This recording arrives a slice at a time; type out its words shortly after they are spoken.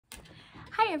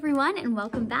Hi everyone, and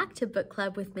welcome back to Book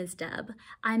Club with Ms. Dub.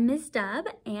 I'm Ms. Dub,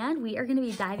 and we are going to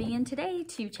be diving in today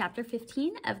to Chapter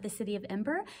 15 of The City of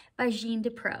Ember by Jeanne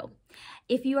DuPrau.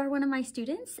 If you are one of my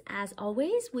students, as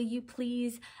always, will you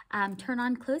please turn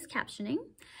on closed captioning,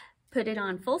 put it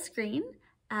on full screen,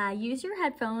 use your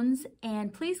headphones,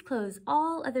 and please close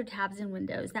all other tabs and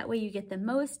windows. That way you get the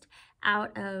most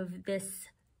out of this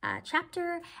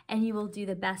chapter, and you will do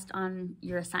the best on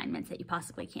your assignments that you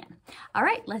possibly can. All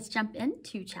right, let's jump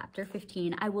into chapter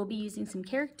 15. I will be using some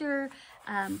character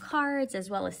cards as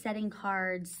well as setting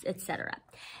cards, etc.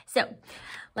 So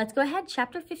let's go ahead.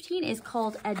 Chapter 15 is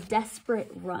called A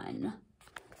Desperate Run.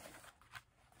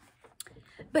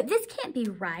 "But this can't be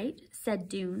right," said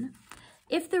Dune.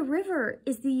 "If the river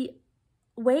is the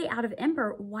way out of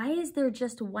Ember, why is there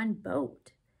just one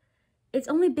boat? It's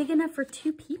only big enough for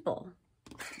 2 people.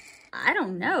 "I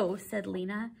don't know," said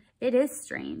Lena. "It is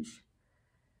strange."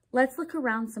 "Let's look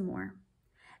around some more."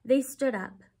 They stood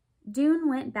up. Dune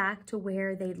went back to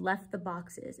where they'd left the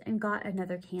boxes and got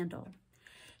another candle.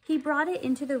 He brought it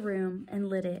into the room and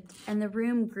lit it, and the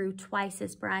room grew twice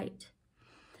as bright.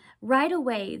 Right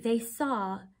away, they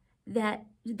saw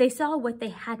what they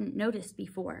hadn't noticed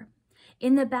before.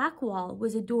 In the back wall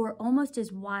was a door almost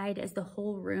as wide as the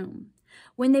whole room.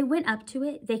 When they went up to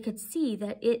it, they could see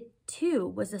that it, too,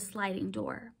 was a sliding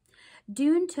door.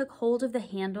 Dune took hold of the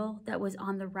handle that was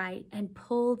on the right and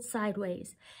pulled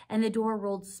sideways, and the door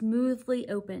rolled smoothly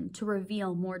open to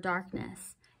reveal more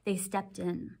darkness. They stepped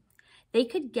in. They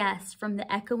could guess from the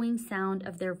echoing sound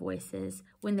of their voices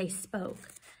when they spoke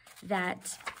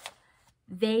that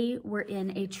they were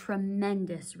in a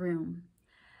tremendous room.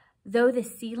 Though the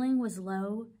ceiling was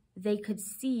low, they could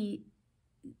see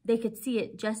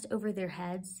it just over their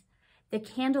heads. The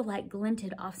candlelight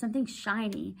glinted off something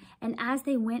shiny, and as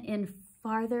they went in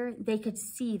farther, they could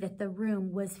see that the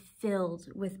room was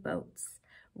filled with boats,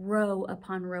 row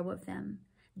upon row of them,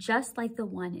 just like the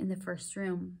one in the first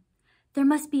room. "There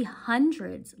must be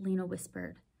hundreds," Lena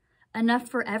whispered. "Enough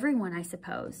for everyone, I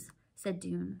suppose," said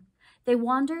Dune. They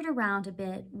wandered around a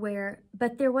bit,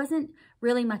 but there wasn't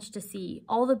really much to see.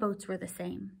 All the boats were the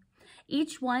same.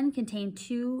 Each one contained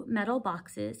 2 metal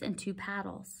boxes and 2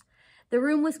 paddles. The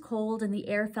room was cold and the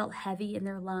air felt heavy in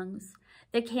their lungs.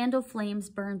 The candle flames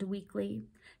burned weakly,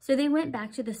 so they went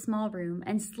back to the small room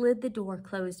and slid the door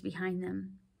closed behind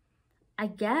them. "I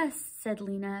guess," said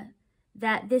Lena,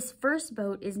 "that this first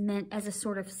boat is meant as a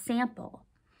sort of sample.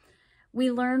 We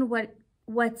learn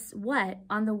what's what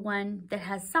on the one that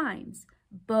has signs: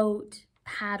 boat,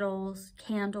 paddles,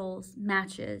 candles,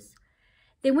 matches."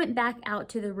 They went back out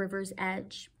to the river's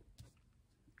edge.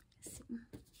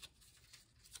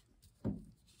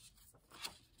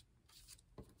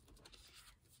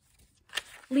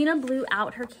 Lena blew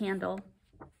out her candle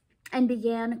and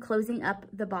began closing up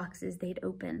the boxes they'd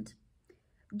opened.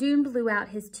 Dune blew out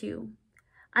his too.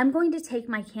 "I'm going to take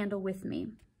my candle with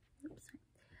me,"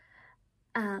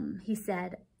 he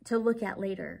said, "to look at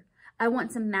later. I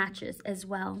want some matches as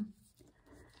well."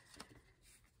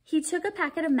 He took a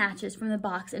packet of matches from the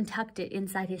box and tucked it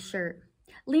inside his shirt.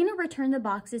 Lena returned the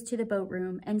boxes to the boat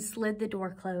room and slid the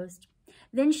door closed.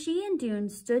 Then she and Dune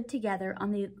stood together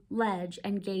on the ledge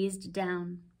and gazed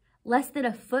down. Less than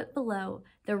a foot below,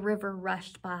 the river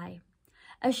rushed by.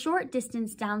 A short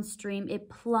distance downstream, it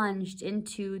plunged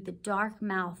into the dark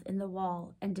mouth in the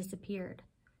wall and disappeared.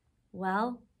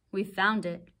 "Well, we found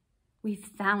it. We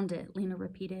found it," Lena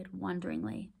repeated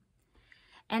wonderingly.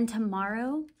 "And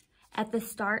tomorrow, at the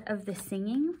start of the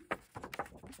singing,"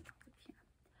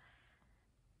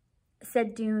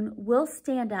 said Dune, "we'll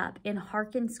stand up in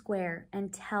Harkin Square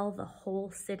and tell the whole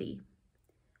city."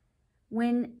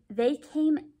 When they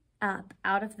came up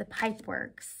out of the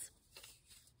pipeworks,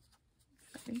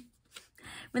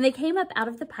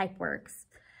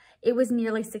 it was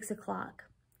nearly 6 o'clock.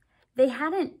 They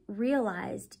hadn't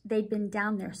realized they'd been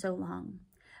down there so long.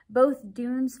 Both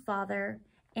Dune's father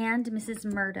and Mrs.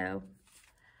 Murdo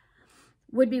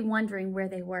would be wondering where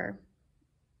they were.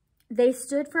 They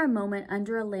stood for a moment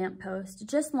under a lamppost,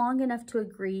 just long enough to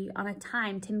agree on a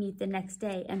time to meet the next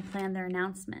day and plan their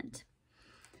announcement.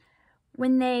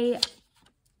 Then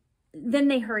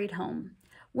they hurried home.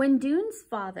 When Dune's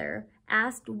father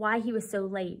asked why he was so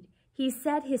late, he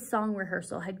said his song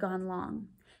rehearsal had gone long.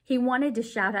 He wanted to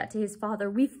shout out to his father,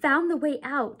 "We found the way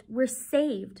out, we're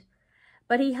saved."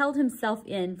 But he held himself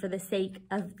in for the sake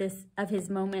of his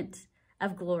moment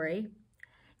of glory.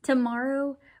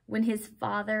 Tomorrow, when his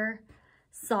father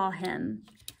saw him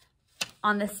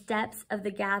on the steps of the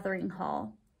gathering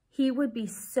hall, he would be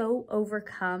so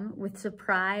overcome with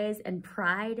surprise and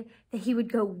pride that he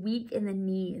would go weak in the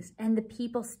knees, and the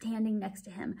people standing next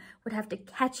to him would have to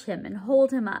catch him and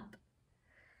hold him up.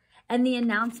 And the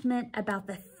announcement about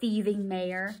the thieving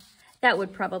mayor, that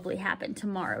would probably happen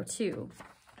tomorrow too.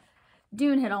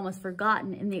 Dune had almost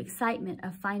forgotten in the excitement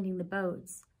of finding the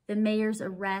boats, the mayor's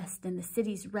arrest and the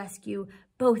city's rescue,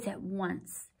 both at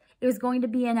once. It was going to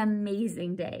be an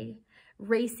amazing day.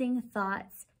 Racing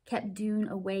thoughts kept Dune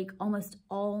awake almost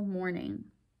all morning.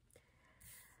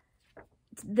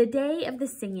 The day of the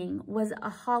singing was a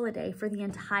holiday for the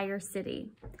entire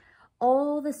city.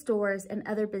 All the stores and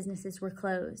other businesses were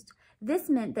closed. This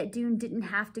meant that Dune didn't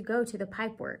have to go to the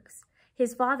pipeworks.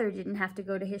 His father didn't have to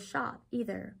go to his shop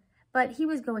either, but he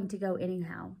was going to go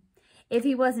anyhow. If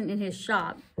he wasn't in his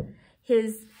shop,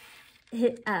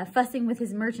 fussing with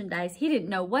his merchandise, he didn't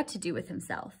know what to do with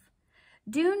himself.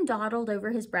 Dune dawdled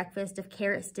over his breakfast of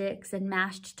carrot sticks and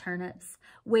mashed turnips,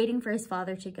 waiting for his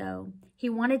father to go. He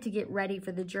wanted to get ready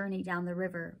for the journey down the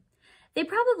river. They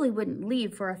probably wouldn't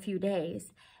leave for a few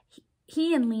days.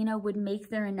 He and Lena would make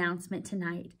their announcement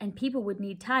tonight, and people would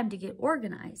need time to get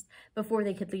organized before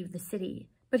they could leave the city.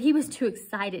 But he was too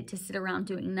excited to sit around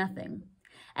doing nothing.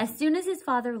 As soon as his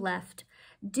father left,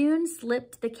 Dune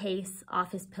slipped the case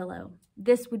off his pillow.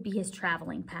 This would be his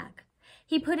traveling pack.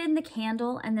 He put in the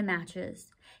candle and the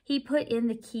matches. He put in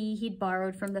the key he'd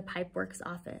borrowed from the pipeworks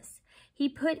office. He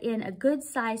put in a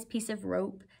good-sized piece of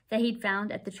rope that he'd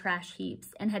found at the trash heaps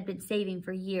and had been saving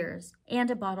for years,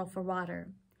 and a bottle for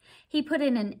water. He put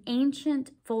in an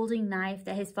ancient folding knife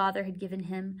that his father had given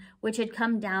him, which had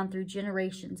come down through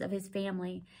generations of his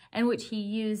family, and which he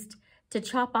used to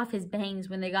chop off his bangs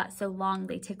when they got so long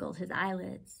they tickled his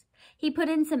eyelids. He put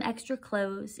in some extra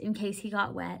clothes in case he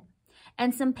got wet,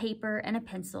 and some paper and a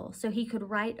pencil so he could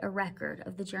write a record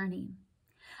of the journey.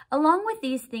 Along with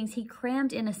these things, he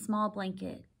crammed in a small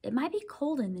blanket. It might be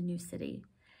cold in the new city.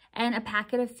 And a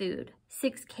packet of food,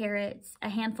 6 carrots, a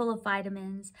handful of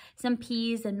vitamins, some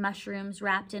peas and mushrooms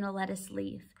wrapped in a lettuce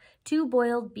leaf, 2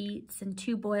 boiled beets and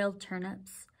 2 boiled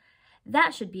turnips.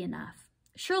 That should be enough.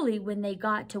 Surely when they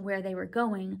got to where they were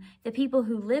going, the people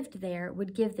who lived there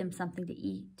would give them something to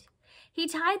eat. He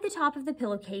tied the top of the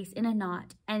pillowcase in a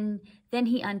knot, and then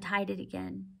he untied it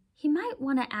again. He might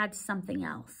want to add something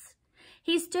else.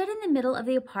 He stood in the middle of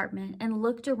the apartment and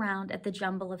looked around at the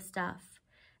jumble of stuff.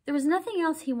 There was nothing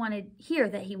else he wanted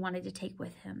to take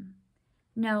with him.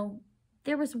 No,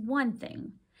 there was one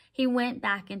thing. He went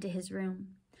back into his room.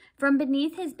 From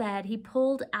beneath his bed, he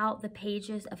pulled out the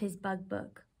pages of his bug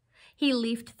book. He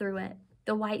leafed through it,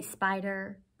 the white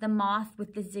spider, the moth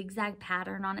with the zigzag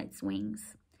pattern on its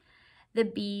wings, the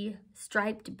bee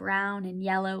striped brown and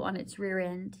yellow on its rear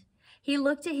end. He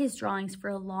looked at his drawings for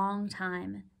a long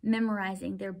time,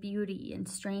 memorizing their beauty and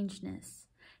strangeness.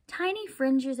 Tiny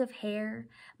fringes of hair,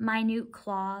 minute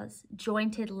claws,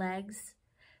 jointed legs.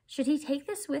 Should he take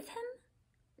this with him?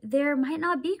 There might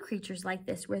not be creatures like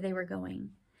this where they were going.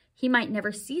 He might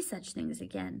never see such things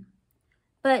again.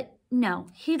 But no,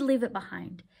 he'd leave it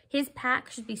behind. His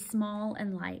pack should be small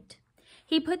and light.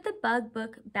 He put the bug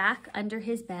book back under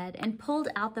his bed and pulled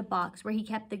out the box where he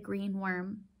kept the green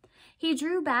worm. He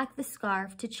drew back the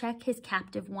scarf to check his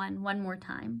captive one more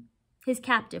time.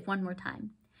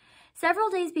 Several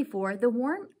days before, the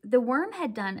worm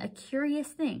had done a curious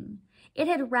thing. It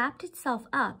had wrapped itself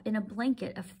up in a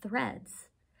blanket of threads.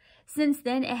 Since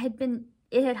then,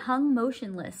 it had hung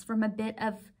motionless from a bit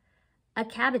of a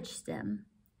cabbage stem.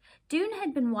 Dune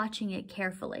had been watching it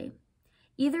carefully.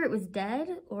 Either it was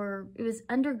dead or it was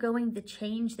undergoing the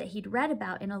change that he'd read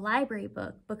about in a library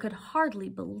book but could hardly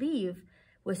believe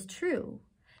was true.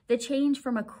 The change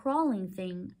from a crawling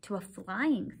thing to a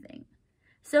flying thing.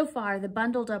 So far, the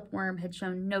bundled up worm had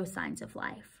shown no signs of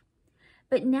life.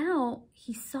 But now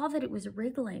he saw that it was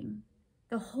wriggling.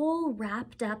 The whole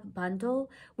wrapped up bundle,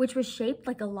 which was shaped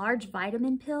like a large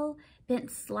vitamin pill,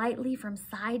 bent slightly from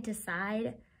side to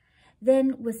side,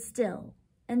 then was still,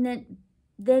 and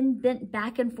then bent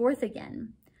back and forth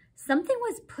again. Something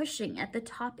was pushing at the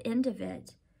top end of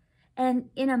it. And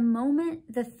in a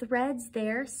moment, the threads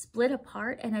there split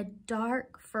apart and a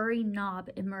dark, furry knob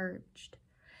emerged.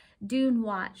 Dune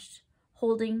watched,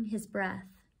 holding his breath.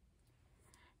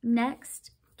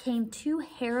 Next came 2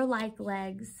 hair-like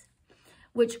legs,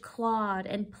 which clawed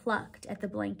and plucked at the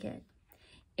blanket.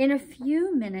 In a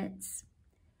few minutes,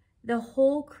 the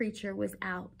whole creature was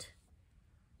out.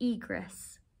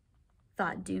 Egress,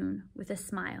 thought Dune with a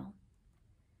smile.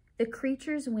 The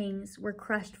creature's wings were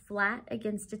crushed flat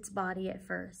against its body at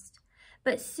first,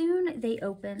 but soon they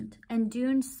opened, and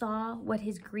Dune saw what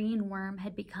his green worm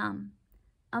had become.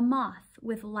 A moth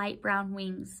with light brown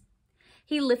wings.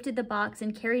 He lifted the box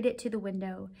and carried it to the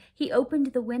window. He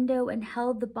opened the window and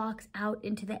held the box out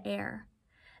into the air.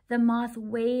 The moth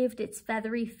waved its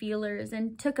feathery feelers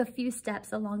and took a few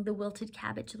steps along the wilted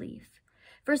cabbage leaf.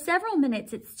 For several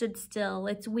minutes it stood still,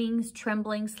 its wings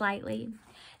trembling slightly.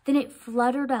 Then it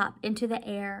fluttered up into the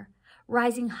air,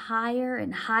 rising higher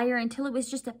and higher until it was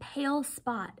just a pale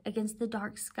spot against the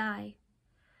dark sky.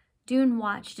 Dune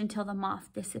watched until the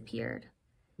moth disappeared.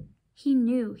 He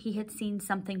knew he had seen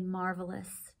something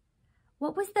marvelous.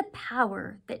 What was the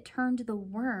power that turned the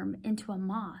worm into a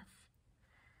moth?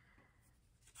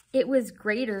 It was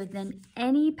greater than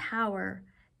any power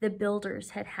the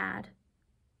builders had had.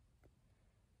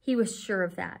 He was sure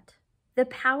of that. The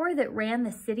power that ran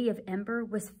the city of Ember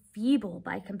was feeble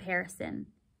by comparison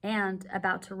and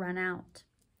about to run out.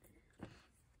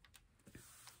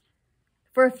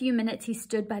 For a few minutes, he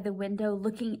stood by the window,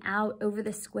 looking out over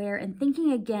the square and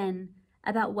thinking again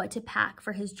about what to pack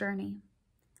for his journey.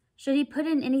 Should he put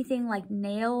in anything like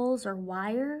nails or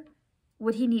wire?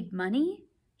 Would he need money?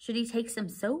 Should he take some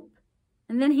soap?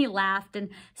 And then he laughed and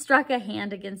struck a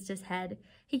hand against his head.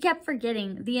 He kept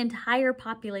forgetting the entire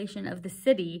population of the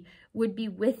city would be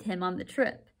with him on the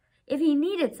trip. If he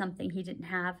needed something he didn't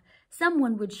have,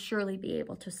 someone would surely be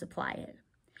able to supply it.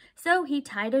 So he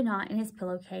tied a knot in his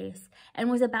pillowcase and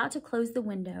was about to close the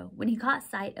window when he caught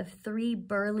sight of 3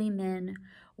 burly men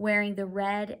wearing the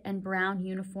red and brown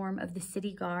uniform of the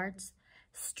city guards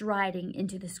striding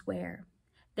into the square.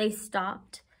 They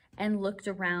stopped and looked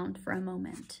around for a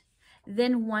moment.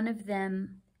 Then one of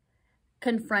them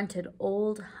confronted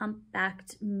old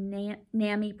humpbacked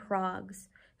Nammy Proggs,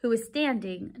 who was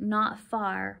standing not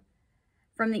far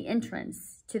from the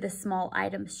entrance to the small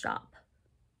items shop.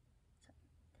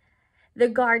 The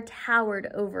guard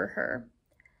towered over her,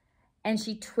 and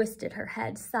she twisted her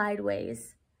head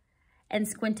sideways and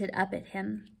squinted up at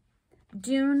him.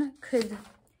 Dune could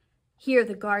hear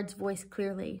the guard's voice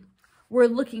clearly. "We're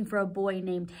looking for a boy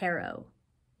named Harrow."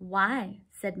 "Why?"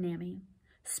 said Nammy.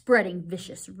 "Spreading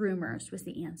vicious rumors," was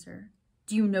the answer.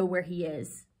 "Do you know where he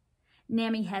is?"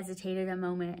 Nammy hesitated a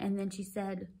moment, and then she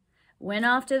said, "Went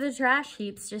off to the trash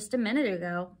heaps just a minute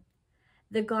ago."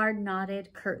 The guard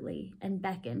nodded curtly and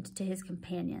beckoned to his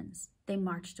companions. They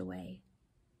marched away.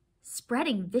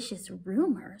 Spreading vicious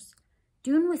rumors?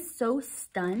 Dune was so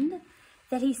stunned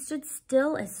that he stood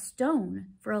still as stone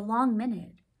for a long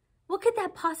minute. What could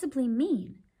that possibly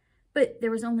mean? But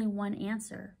there was only one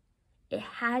answer. It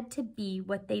had to be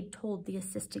what they'd told the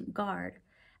assistant guard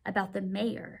about the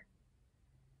mayor.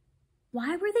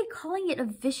 Why were they calling it a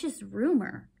vicious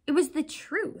rumor? It was the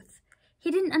truth.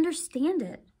 He didn't understand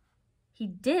it. He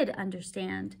did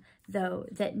understand, though,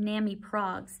 that Nammy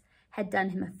Proggs had done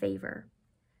him a favor.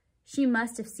 She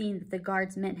must have seen that the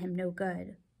guards meant him no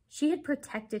good. She had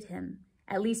protected him,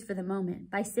 at least for the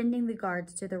moment, by sending the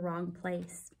guards to the wrong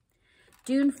place.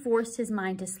 Dune forced his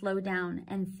mind to slow down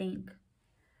and think.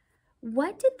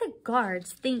 Why did the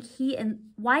guards think he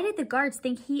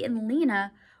and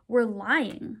Lena were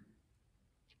lying?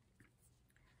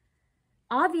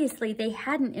 Obviously, they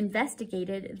hadn't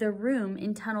investigated the room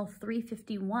in Tunnel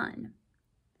 351.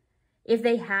 If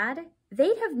they had,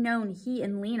 they'd have known he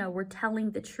and Lena were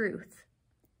telling the truth.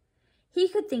 He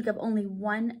could think of only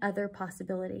one other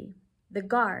possibility. The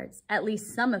guards, at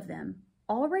least some of them,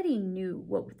 already knew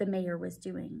what the mayor was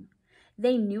doing.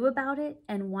 They knew about it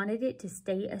and wanted it to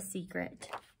stay a secret.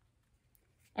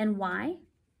 And why?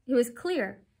 It was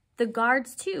clear. The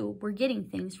guards, too, were getting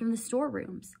things from the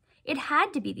storerooms. It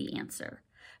had to be the answer.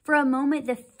 For a moment,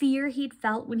 the fear he'd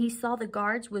felt when he saw the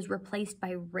guards was replaced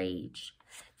by rage.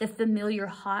 The familiar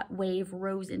hot wave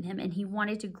rose in him, and he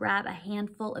wanted to grab a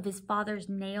handful of his father's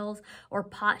nails or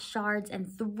pot shards and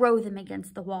throw them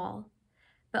against the wall.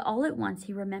 But all at once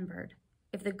he remembered,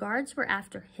 if the guards were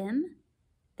after him,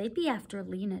 they'd be after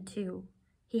Lena too.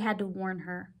 He had to warn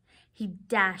her. He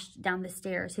dashed down the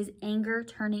stairs, his anger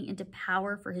turning into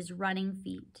power for his running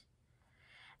feet.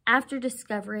 After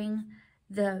discovering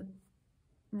the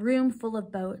room full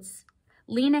of boats,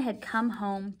 Lena had come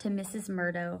home to Mrs.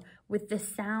 Murdo with the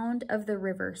sound of the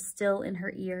river still in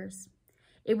her ears.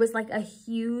 It was like a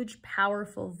huge,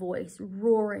 powerful voice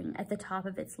roaring at the top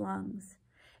of its lungs.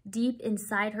 Deep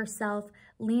inside herself,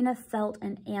 Lena felt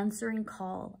an answering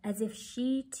call, as if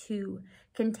she, too,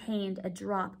 contained a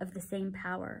drop of the same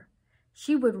power.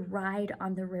 She would ride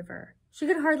on the river. She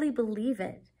could hardly believe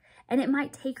it, and it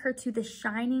might take her to the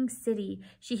shining city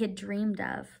she had dreamed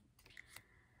of.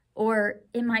 Or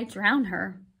it might drown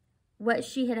her. What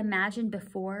she had imagined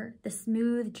before, the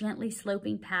smooth, gently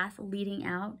sloping path leading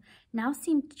out, now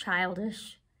seemed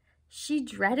childish. She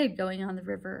dreaded going on the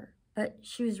river, but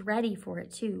she was ready for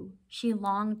it too. She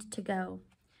longed to go.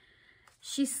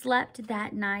 She slept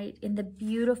that night in the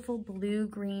beautiful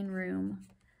blue-green room,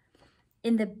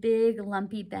 in the big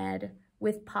lumpy bed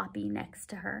with Poppy next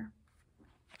to her.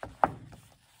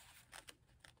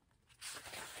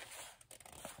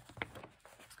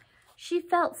 She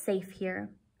felt safe here.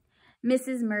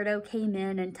 Mrs. Murdo came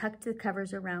in and tucked the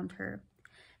covers around her.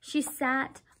 She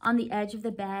sat on the edge of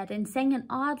the bed and sang an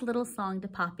odd little song to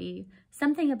Poppy,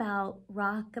 something about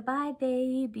rock-a-bye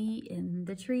baby in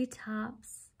the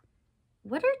treetops.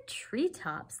 What are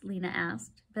treetops? Lena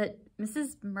asked, but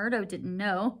Mrs. Murdo didn't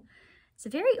know. It's a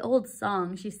very old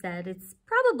song, she said. It's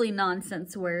probably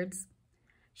nonsense words.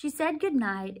 She said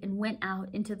goodnight and went out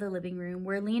into the living room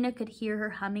where Lena could hear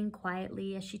her humming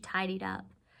quietly as she tidied up.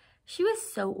 She was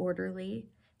so orderly.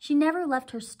 She never left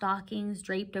her stockings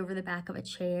draped over the back of a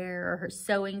chair or her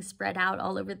sewing spread out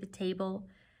all over the table.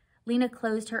 Lena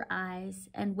closed her eyes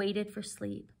and waited for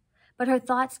sleep. But her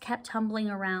thoughts kept tumbling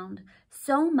around.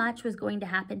 So much was going to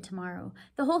happen tomorrow.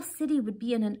 The whole city would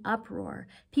be in an uproar.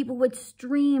 People would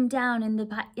stream down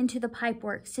into the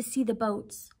pipeworks to see the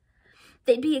boats.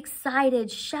 They'd be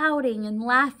excited, shouting and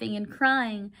laughing and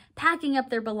crying, packing up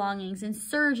their belongings and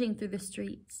surging through the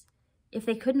streets. If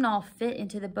they couldn't all fit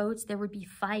into the boats, there would be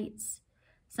fights.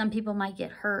 Some people might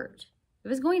get hurt. It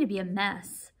was going to be a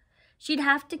mess. She'd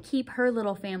have to keep her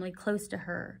little family close to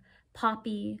her.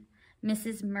 Poppy,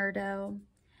 Mrs. Murdo,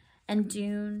 and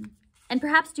Dune, and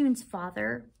perhaps Dune's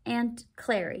father, and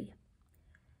Clary.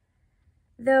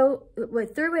 Though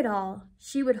through it all,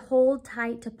 she would hold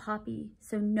tight to Poppy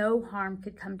so no harm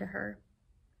could come to her.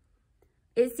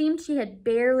 It seemed she had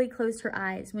barely closed her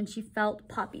eyes when she felt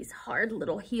Poppy's hard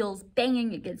little heels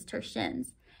banging against her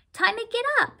shins. "Time to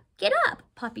get up,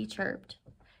 Poppy chirped.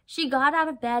 She got out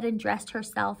of bed and dressed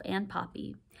herself and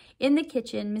Poppy. In the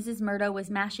kitchen, Mrs. Murdo was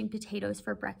mashing potatoes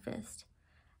for breakfast.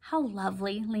 How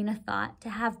lovely, Lena thought, to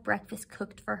have breakfast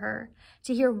cooked for her,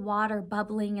 to hear water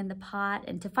bubbling in the pot,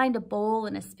 and to find a bowl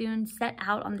and a spoon set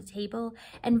out on the table,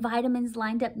 and vitamins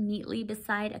lined up neatly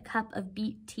beside a cup of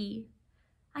beet tea.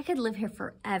 I could live here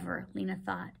forever, Lena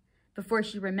thought, before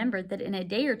she remembered that in a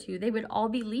day or two they would all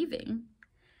be leaving.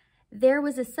 There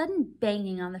was a sudden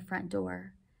banging on the front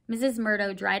door. Mrs.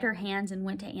 Murdo dried her hands and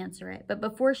went to answer it, but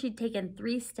before she'd taken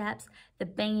 3 steps, the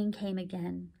banging came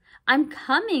again. I'm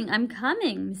coming,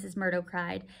 Mrs. Murdo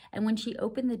cried, and when she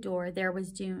opened the door, there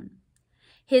was Dune.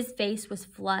 His face was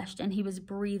flushed, and he was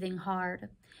breathing hard.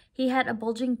 He had a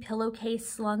bulging pillowcase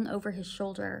slung over his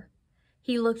shoulder.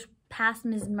 He looked past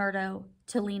Ms. Murdo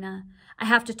to Lena. I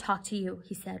have to talk to you,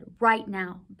 he said, right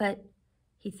now, but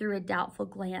he threw a doubtful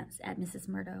glance at Mrs.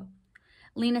 Murdo.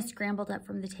 Lena scrambled up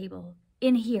from the table.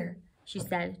 In here, she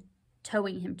said,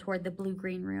 towing him toward the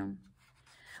blue-green room.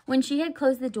 When she had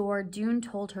closed the door, Dune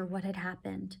told her what had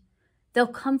happened. They'll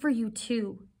come for you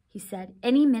too, he said,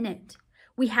 any minute.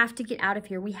 We have to get out of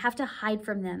here. We have to hide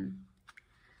from them.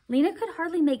 Lena could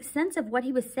hardly make sense of what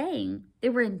he was saying. They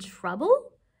were in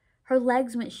trouble? Her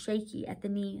legs went shaky at the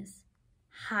knees.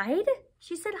 Hide?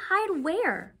 She said, hide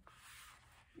where?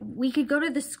 We could go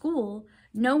to the school.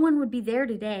 No one would be there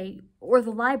today, or the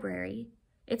library.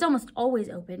 It's almost always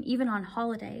open, even on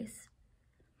holidays.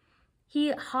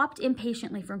 He hopped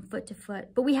impatiently from foot to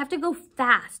foot. But we have to go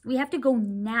fast. We have to go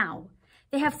now.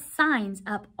 They have signs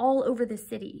up all over the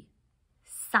city.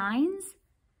 Signs?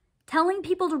 Telling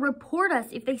people to report us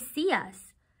if they see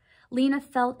us. Lena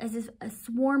felt as if a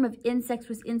swarm of insects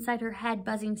was inside her head,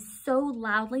 buzzing so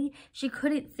loudly she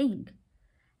couldn't think.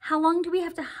 How long do we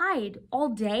have to hide? All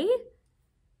day?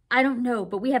 I don't know,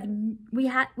 but we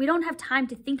don't have time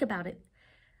to think about it.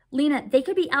 Lena, they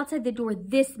could be outside the door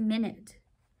this minute.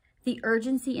 The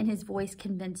urgency in his voice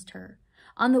convinced her.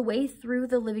 On the way through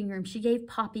the living room, she gave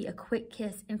Poppy a quick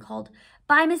kiss and called,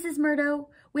 Bye, Mrs. Murdo.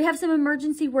 We have some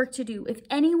emergency work to do. If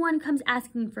anyone comes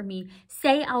asking for me,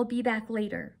 say I'll be back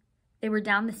later. They were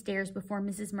down the stairs before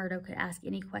Mrs. Murdo could ask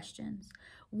any questions.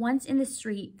 Once in the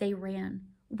street, they ran.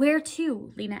 Where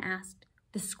to? Lena asked.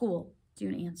 The school,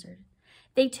 Dune answered.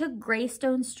 They took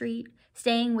Greystone Street,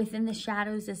 staying within the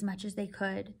shadows as much as they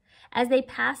could. As they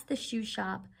passed the shoe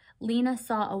shop, Lena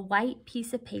saw a white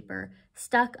piece of paper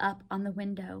stuck up on the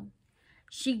window.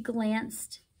 She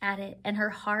glanced at it and her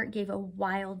heart gave a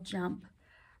wild jump.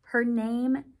 Her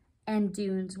name and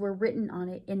Dune's were written on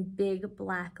it in big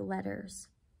black letters.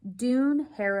 Dune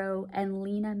Harrow and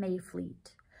Lena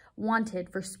Mayfleet, wanted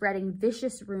for spreading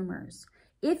vicious rumors.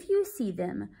 If you see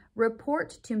them,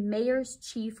 report to Mayor's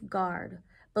Chief Guard.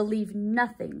 Believe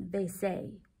nothing they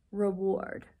say.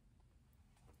 Reward.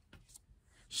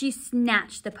 She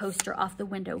snatched the poster off the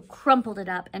window, crumpled it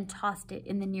up, and tossed it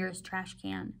in the nearest trash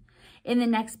can. In the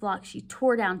next block, she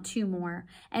tore down 2 more,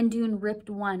 and Dune ripped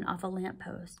one off a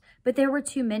lamppost. But there were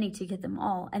too many to get them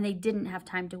all, and they didn't have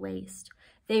time to waste.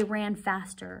 They ran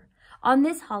faster. On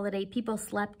this holiday, people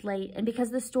slept late, and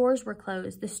because the stores were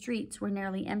closed, the streets were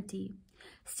nearly empty.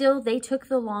 Still, they took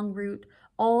the long route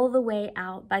all the way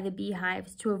out by the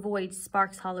beehives to avoid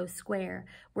Sparks Hollow Square,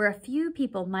 where a few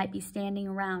people might be standing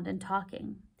around and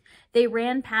talking. They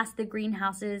ran past the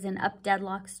greenhouses and up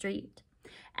Deadlock Street.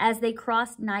 As they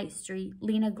crossed Night Street,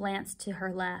 Lena glanced to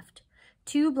her left.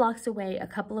 2 blocks away, a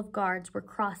couple of guards were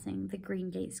crossing the Green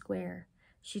Gate Square.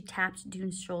 She tapped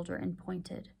Dune's shoulder and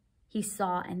pointed. He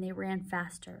saw, and they ran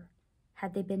faster.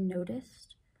 Had they been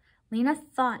noticed? Lena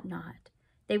thought not.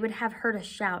 They would have heard a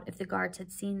shout if the guards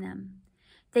had seen them.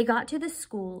 They got to the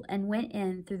school and went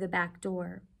in through the back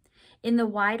door. In the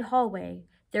wide hallway,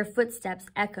 their footsteps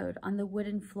echoed on the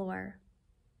wooden floor.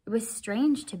 It was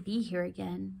strange to be here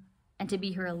again, and to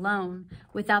be here alone,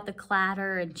 without the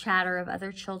clatter and chatter of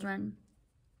other children.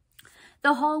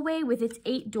 The hallway with its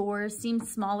 8 doors seemed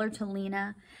smaller to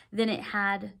Lena than it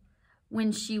had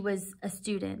when she was a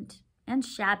student, and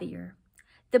shabbier.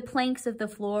 The planks of the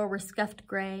floor were scuffed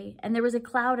gray, and there was a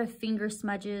cloud of finger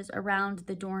smudges around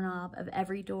the doorknob of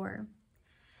every door.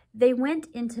 They went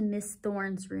into Miss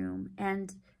Thorne's room,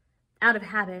 and out of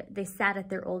habit, they sat at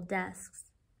their old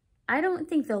desks. "I don't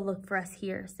think they'll look for us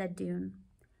here," said Dune.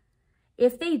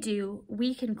 "If they do,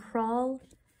 we can crawl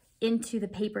into the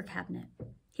paper cabinet."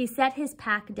 He set his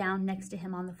pack down next to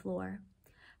him on the floor.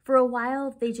 For a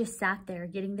while, they just sat there,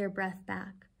 getting their breath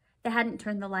back. They hadn't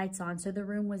turned the lights on, so the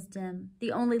room was dim.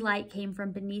 The only light came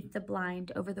from beneath the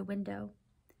blind over the window.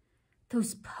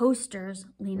 "Those posters,"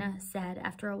 Lena said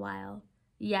after a while.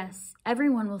 "Yes,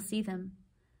 everyone will see them."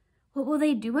 "What will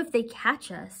they do if they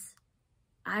catch us?"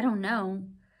 "I don't know.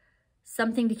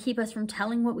 Something to keep us from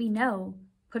telling what we know.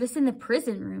 Put us in the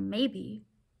prison room, maybe."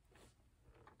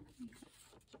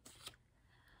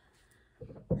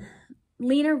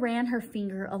 Lena ran her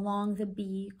finger along the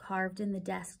B carved in the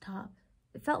desktop.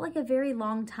 It felt like a very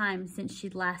long time since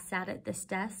she'd last sat at this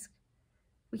desk.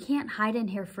 "We can't hide in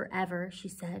here forever," she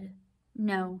said.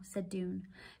 "No," said Dune,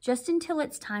 "just until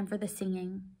it's time for the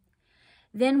singing.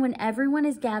 Then when everyone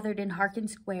is gathered in Harkin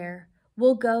Square,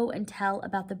 we'll go and tell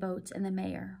about the boats and the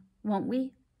mayor, won't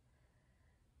we?"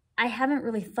 "I haven't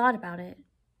really thought about it.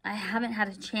 I haven't had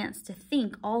a chance to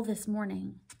think all this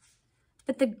morning."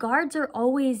 "But the guards are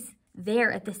always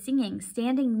there at the singing,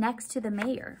 standing next to the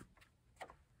mayor.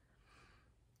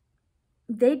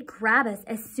 They'd grab us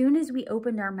as soon as we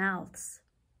opened our mouths."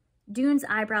 Dune's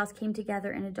eyebrows came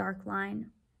together in a dark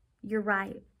line. "You're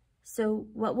right. So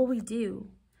what will we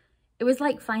do?" It was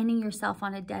like finding yourself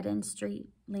on a dead-end street,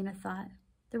 Lena thought.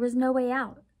 There was no way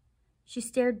out. She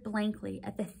stared blankly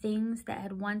at the things that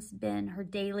had once been her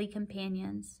daily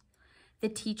companions. The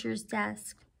teacher's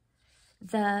desk,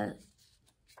 the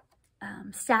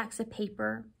stacks of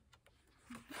paper,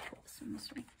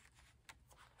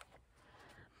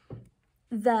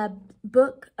 the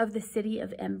book of the city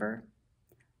of Ember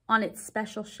on its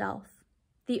special shelf.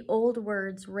 The old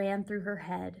words ran through her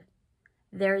head.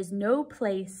 "There is no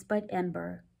place but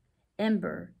Ember.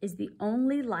 Ember is the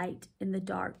only light in the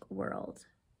dark world."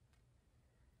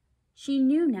 She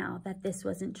knew now that this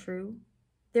wasn't true.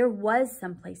 There was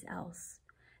someplace else,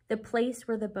 the place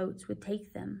where the boats would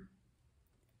take them.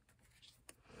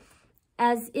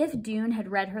 As if Dune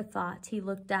had read her thoughts, he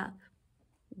looked up.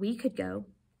 "We could go."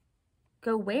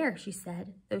 "Go where?" she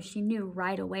said, though she knew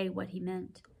right away what he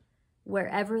meant.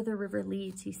 "Wherever the river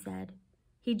leads," he said.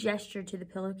 He gestured to the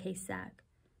pillowcase sack.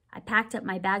 "I packed up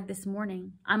my bag this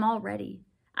morning. I'm all ready.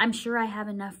 I'm sure I have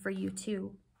enough for you,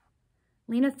 too."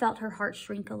 Lena felt her heart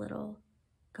shrink a little.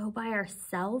 "Go by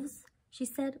ourselves?" she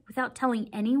said, "without telling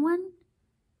anyone?"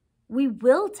 "We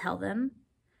will tell them."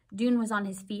 Dune was on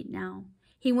his feet now.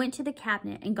 He went to the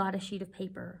cabinet and got a sheet of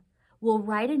paper. "We'll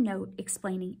write a note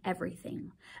explaining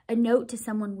everything. A note to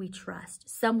someone we trust,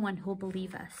 someone who'll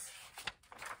believe us."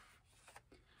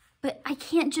 "But I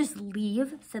can't just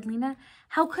leave," said Lena.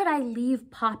 "How could I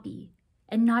leave Poppy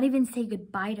and not even say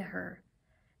goodbye to her?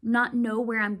 Not know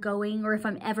where I'm going or if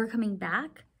I'm ever coming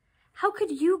back? How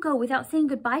could you go without saying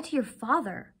goodbye to your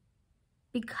father?"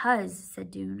 "Because," said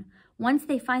Dune, "once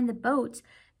they find the boats,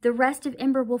 the rest of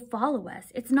Ember will follow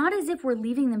us. It's not as if we're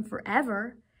leaving them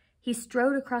forever." He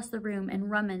strode across the room and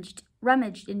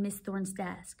rummaged in Miss Thorne's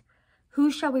desk.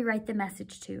 "Who shall we write the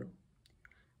message to?"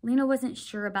 Lena wasn't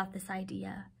sure about this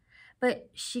idea, but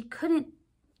she couldn't,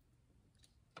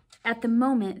 at the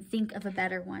moment, think of a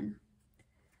better one.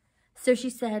 So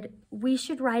she said, "We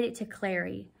should write it to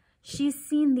Clary. She's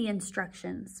seen the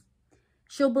instructions.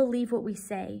 She'll believe what we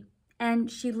say.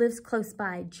 and she lives close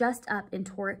by, just up in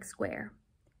Toric Square.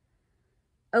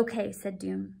 Okay, said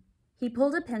Dune. He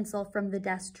pulled a pencil from the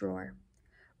desk drawer.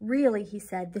 Really, he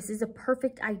said, this is a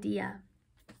perfect idea.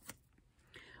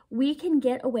 We can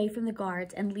get away from the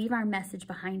guards and leave our message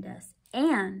behind us.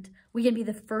 And we can be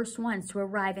the first ones to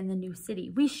arrive in the new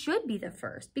city. We should be the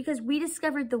first because we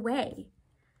discovered the way.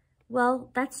 Well,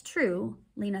 that's true,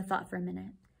 Lena thought for a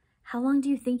minute. How long do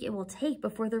you think it will take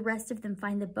before the rest of them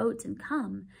find the boats and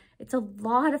come? It's a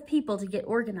lot of people to get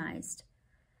organized.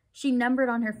 She numbered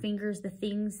on her fingers the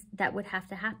things that would have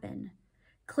to happen.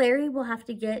 Clary will have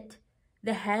to get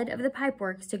the head of the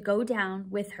pipeworks to go down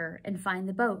with her and find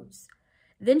the boats.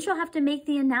 Then she'll have to make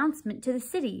the announcement to the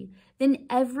city. Then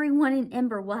everyone in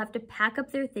Ember will have to pack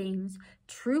up their things,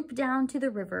 troop down to the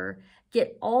river,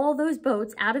 get all those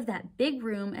boats out of that big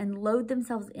room and load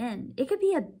themselves in. It could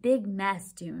be a big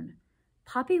mess, Dune.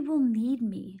 Poppy will need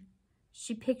me.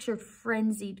 She pictured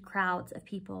frenzied crowds of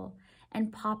people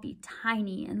and Poppy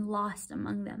tiny and lost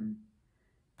among them.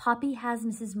 Poppy has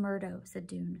Mrs. Murdo, said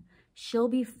Dune. She'll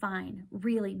be fine.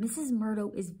 Really, Mrs.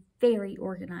 Murdo is very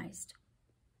organized.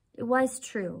 It was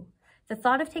true. The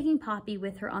thought of taking Poppy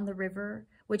with her on the river,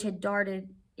 which had darted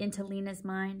into Lena's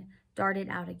mind, darted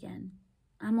out again.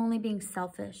 I'm only being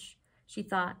selfish, she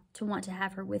thought, to want to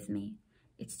have her with me.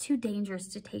 It's too dangerous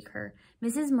to take her.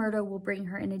 Mrs. Murdo will bring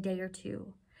her in a day or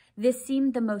two. This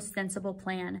seemed the most sensible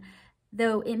plan,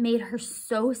 though it made her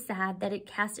so sad that it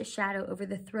cast a shadow over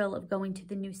the thrill of going to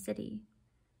the new city.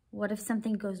 What if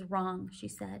something goes wrong, she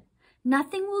said.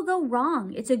 Nothing will go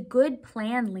wrong. It's a good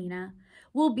plan, Lena.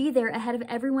 We'll be there ahead of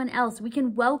everyone else. We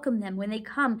can welcome them when they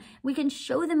come. We can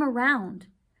show them around.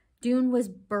 Dune was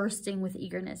bursting with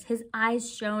eagerness. His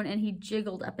eyes shone and he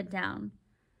jiggled up and down.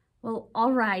 Well,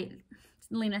 all right,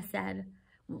 Lena said.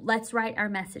 Let's write our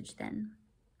message then.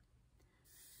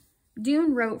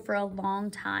 Dune wrote for a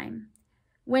long time.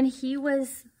 When he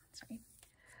was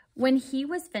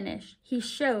finished, he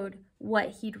showed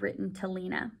what he'd written to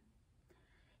Lena.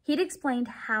 He'd explained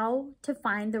how to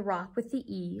find the rock with the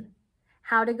E,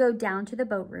 how to go down to the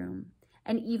boat room,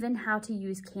 and even how to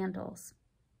use candles.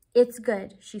 It's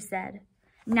good, she said.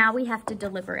 Now we have to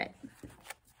deliver it.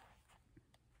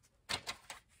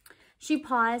 She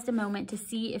paused a moment to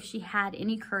see if she had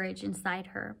any courage inside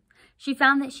her. She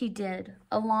found that she did,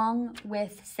 along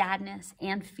with sadness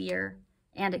and fear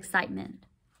and excitement.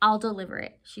 I'll deliver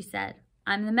it, she said.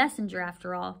 I'm the messenger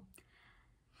after all.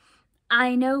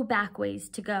 I know back ways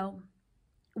to go,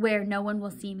 where no one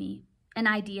will see me. An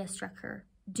idea struck her.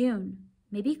 Dune,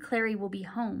 maybe Clary will be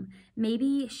home.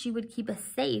 Maybe she would keep us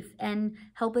safe and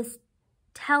help us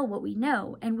tell what we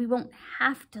know, and we won't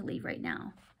have to leave right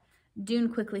now.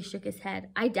 Dune quickly shook his head.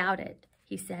 I doubt it,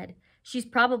 he said. She's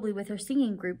probably with her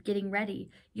singing group getting ready.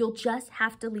 You'll just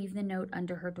have to leave the note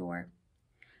under her door.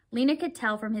 Lena could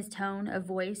tell from his tone of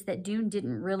voice that Dune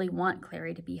didn't really want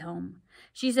Clary to be home.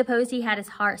 She supposed he had his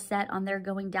heart set on their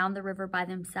going down the river by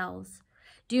themselves.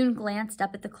 Dune glanced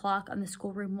up at the clock on the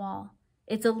schoolroom wall.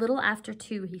 It's a little after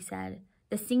 2, he said.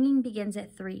 The singing begins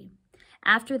at 3.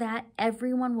 After that,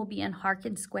 everyone will be in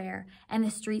Harkin Square, and the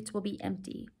streets will be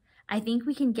empty. I think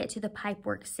we can get to the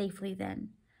pipework safely then.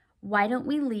 Why don't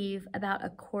we leave about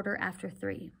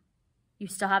 3:15? You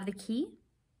still have the key?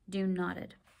 Dune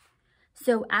nodded.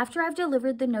 So after I've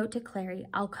delivered the note to Clary,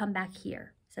 I'll come back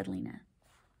here, said Lena.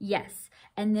 Yes,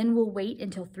 and then we'll wait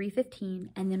until 3:15,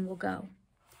 and then we'll go.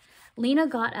 Lena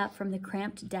got up from the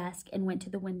cramped desk and went to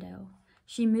the window.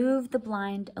 She moved the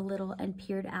blind a little and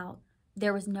peered out.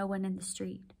 There was no one in the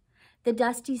street. The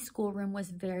dusty schoolroom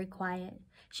was very quiet.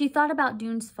 She thought about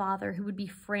Dune's father, who would be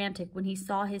frantic when he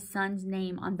saw his son's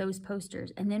name on those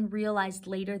posters, and then realized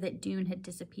later that Dune had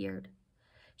disappeared.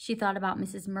 She thought about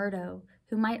Mrs. Murdo,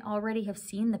 who might already have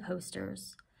seen the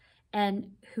posters,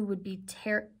 and who would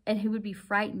be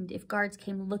frightened if guards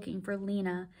came looking for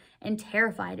Lena, and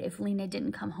terrified if Lena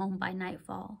didn't come home by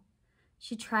nightfall.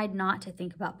 She tried not to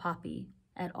think about Poppy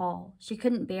at all. She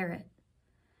couldn't bear it.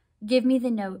 Give me the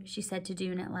note, she said to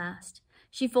Dune at last.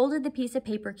 She folded the piece of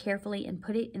paper carefully and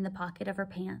put it in the pocket of her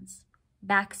pants.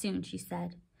 Back soon, she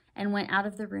said, and went out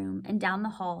of the room and down the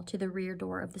hall to the rear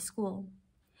door of the school.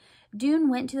 Dune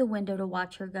went to the window to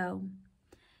watch her go.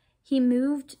 He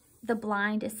moved the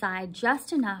blind aside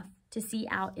just enough to see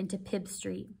out into Pibb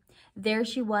Street. There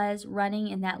she was, running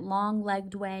in that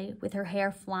long-legged way with her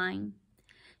hair flying.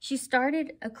 She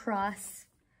started across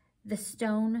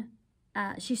Stone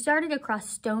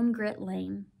Grit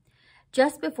Lane.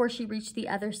 Just before she reached the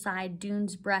other side,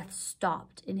 Dune's breath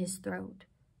stopped in his throat.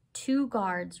 2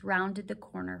 guards rounded the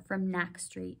corner from Knack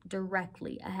Street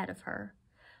directly ahead of her.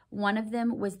 One of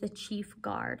them was the chief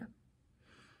guard.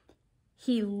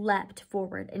 He leapt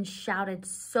forward and shouted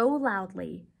so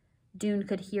loudly, Dune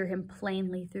could hear him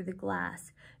plainly through the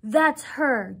glass. "That's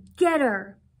her! Get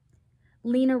her!"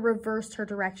 Lena reversed her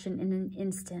direction in an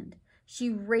instant. She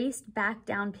raced back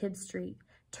down Pibb Street,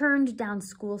 turned down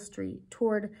School Street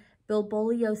toward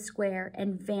Bilbolio Square,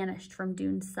 and vanished from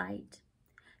Dune's sight.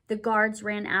 The guards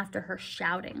ran after her,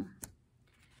 shouting.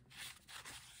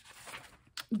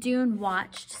 Dune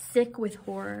watched, sick with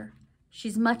horror.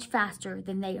 "She's much faster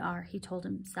than they are," he told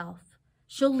himself.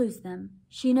 "She'll lose them.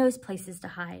 She knows places to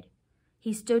hide."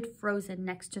 He stood frozen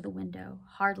next to the window,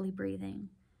 hardly breathing.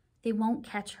 "They won't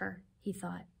catch her," he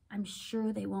thought. "I'm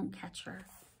sure they won't catch her."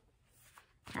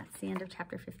 That's the end of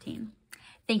chapter 15.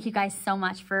 Thank you guys so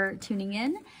much for tuning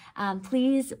in.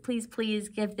 Please, please, please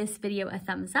give this video a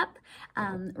thumbs up.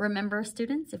 Remember,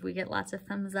 students, if we get lots of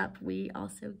thumbs up, we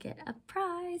also get a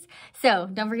prize. So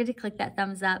don't forget to click that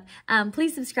thumbs up.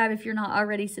 Please subscribe if you're not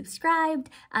already subscribed.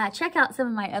 Check out some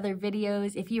of my other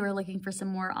videos if you are looking for some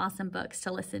more awesome books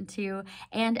to listen to.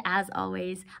 And as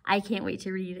always, I can't wait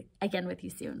to read again with you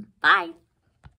soon. Bye.